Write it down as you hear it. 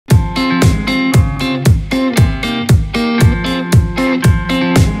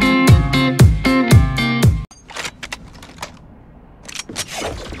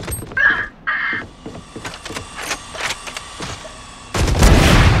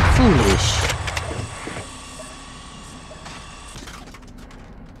foolish.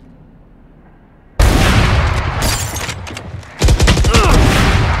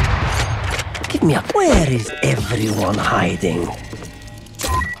 Give me a... Where is everyone hiding?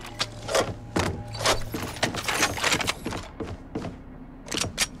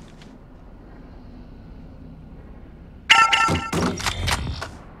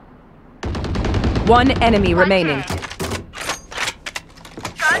 One enemy remaining.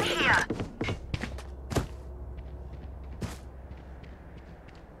 Gun here.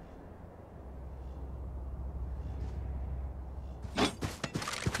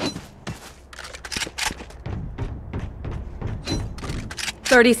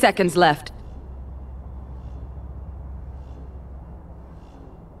 Thirty seconds left.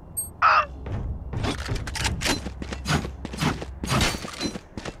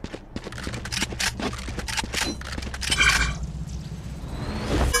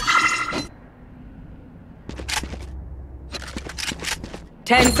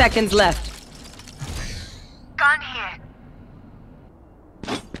 Ten seconds left. Gun here.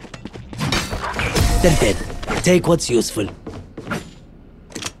 They're dead. Take what's useful.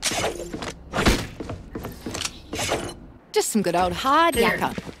 Just some good old hard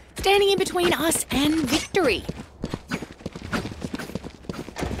yakka, standing in between us and victory.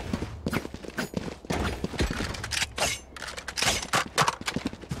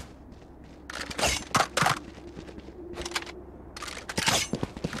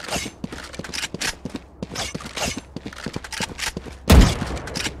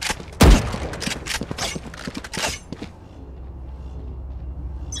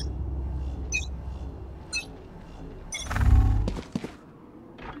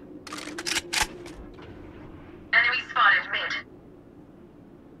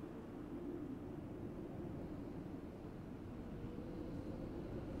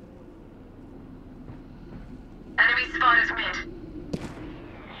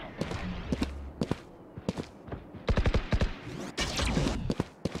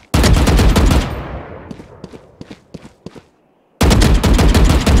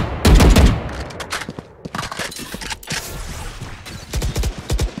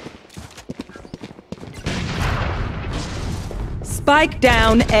 Spike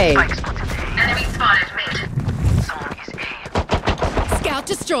down A. Enemy spotted mid. Someone is A. Scout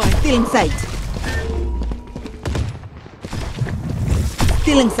destroyed. Still in sight.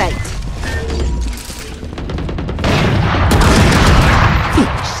 Still in sight.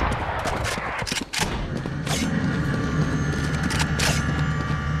 Fixed.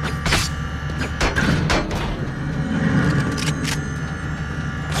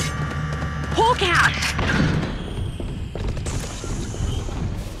 Hawk out.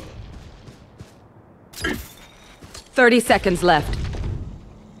 30 seconds left.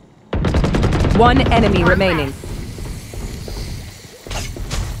 One enemy remaining.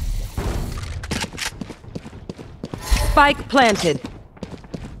 Spike planted.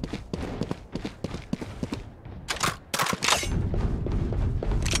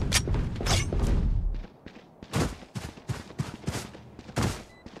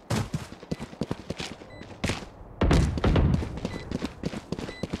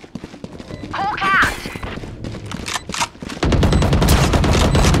 Hawk out.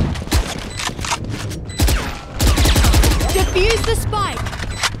 Defuse the spike.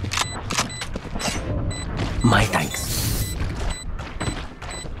 My thanks.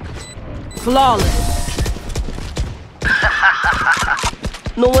 Flawless.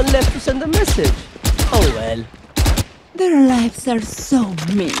 No one left to send a message. Oh well. Their lives are so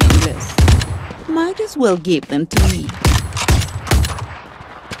meaningless. Might as well give them to me.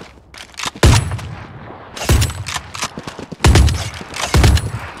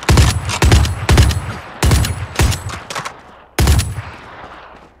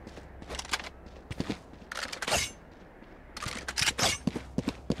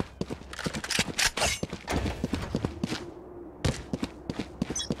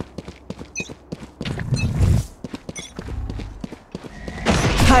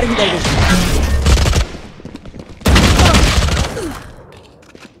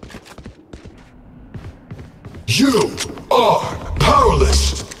 You are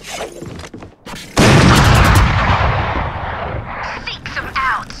powerless! Seek some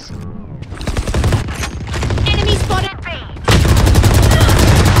outs. Enemy spotted B.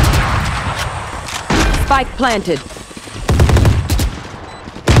 Spike planted.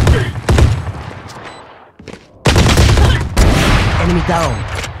 Enemy down.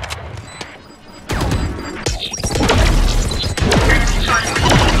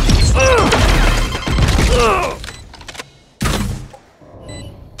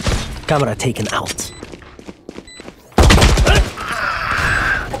 Camera taken out.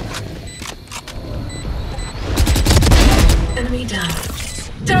 Enemy down.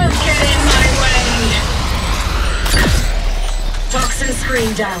 Don't get in my way! Toxin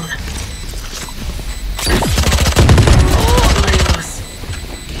screen down. Adios.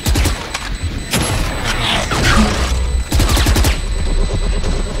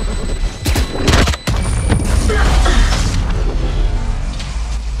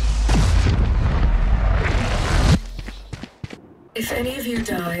 If any of you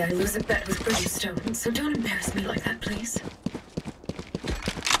die, I lose a bet with Brimstone, so don't embarrass me like that, please.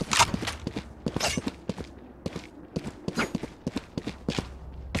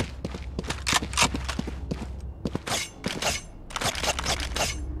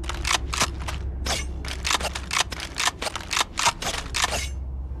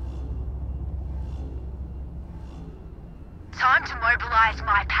 Time to mobilize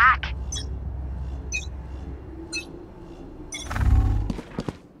my pack.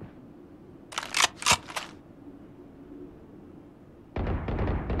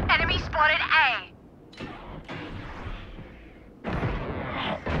 Enemy spotted A.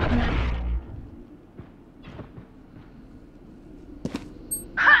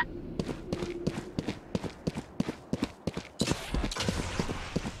 Huh.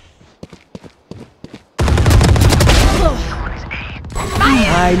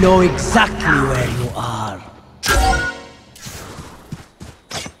 I know exactly where you are.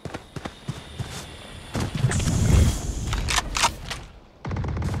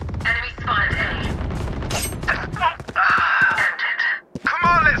 Enemy spotted A. Ended. Come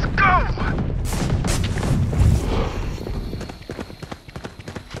on, let's go!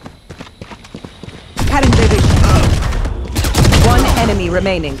 Cutting their vision. One enemy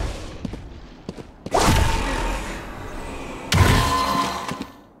remaining.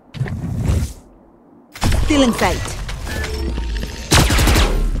 Still in sight.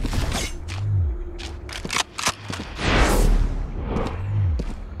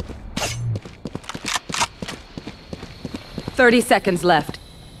 Thirty seconds left.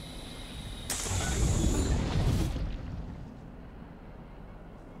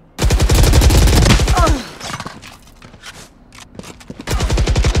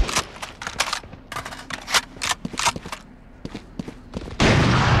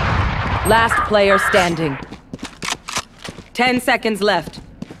 Last player standing. 10 seconds left.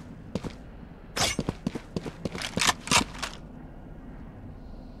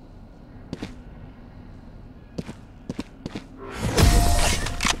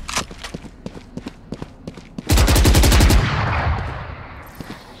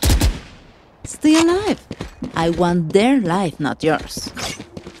 Stay alive. I want their life, not yours.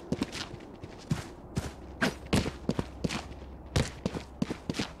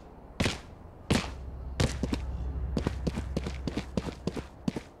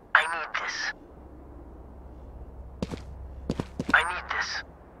 I need this.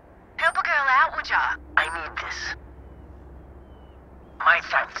 Help a girl out, would ya? I need this. My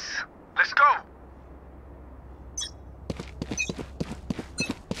thanks. Let's go!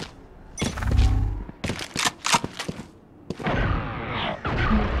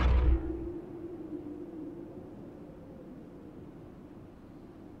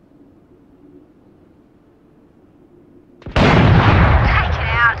 Take it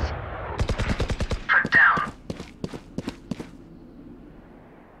out. Put down.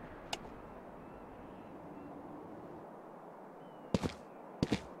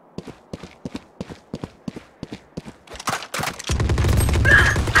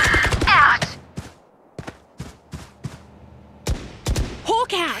 Out.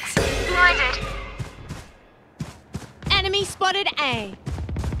 Hawk out! Blinded. Enemy spotted A.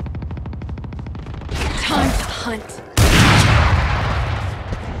 Time to hunt.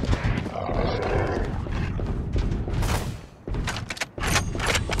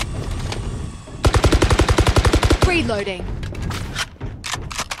 Reloading.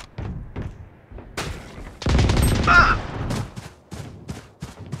 Ah!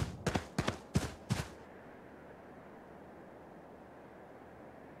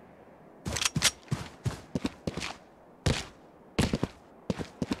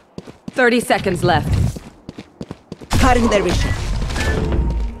 30 seconds left. Cutting their vision.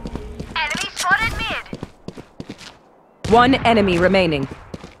 Enemy spotted mid. One enemy remaining.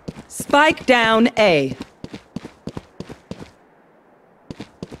 Spike down A.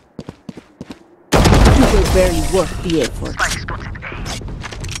 You were very worth the effort. Spike spotted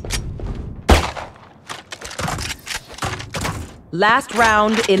A. Last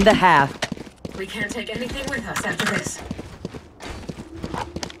round in the half. We can't take anything with us after this.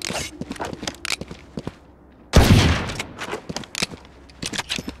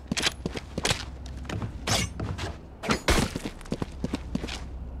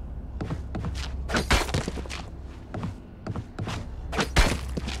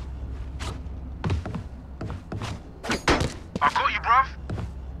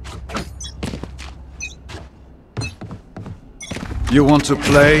 You want to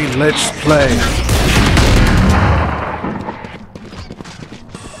play? Let's play.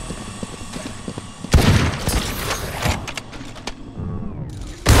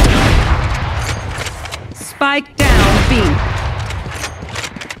 Spike down B.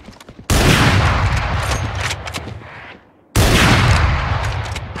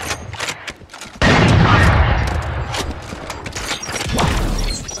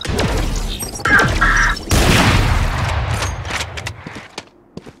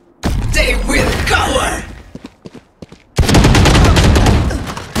 They will cover!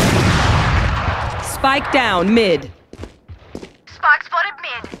 Spike down mid. Spike spotted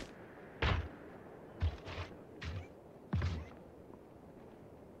mid.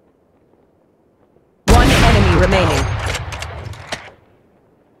 One enemy remaining.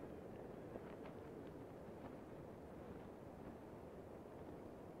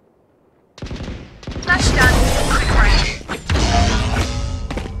 Touchdown. Quick range.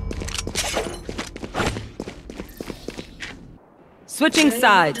 Switching They will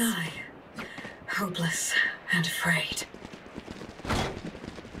sides. die, hopeless and afraid.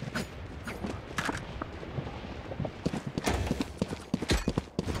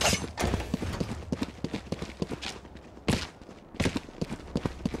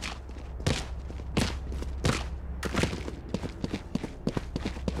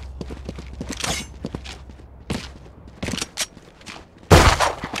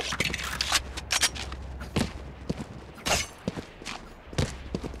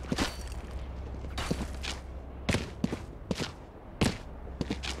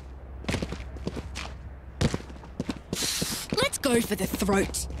 Let's go for the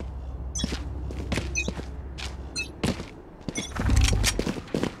throat.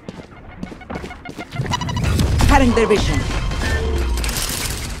 Cutting their vision.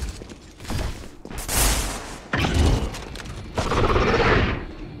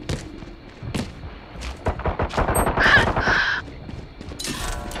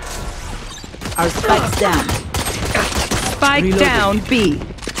 Our spike's down. Spike Reloading. down B.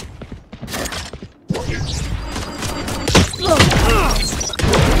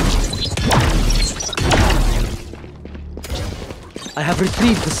 I have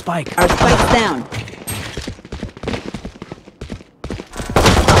retrieved the spike. Our spike's down.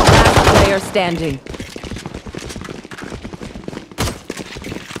 Last player standing.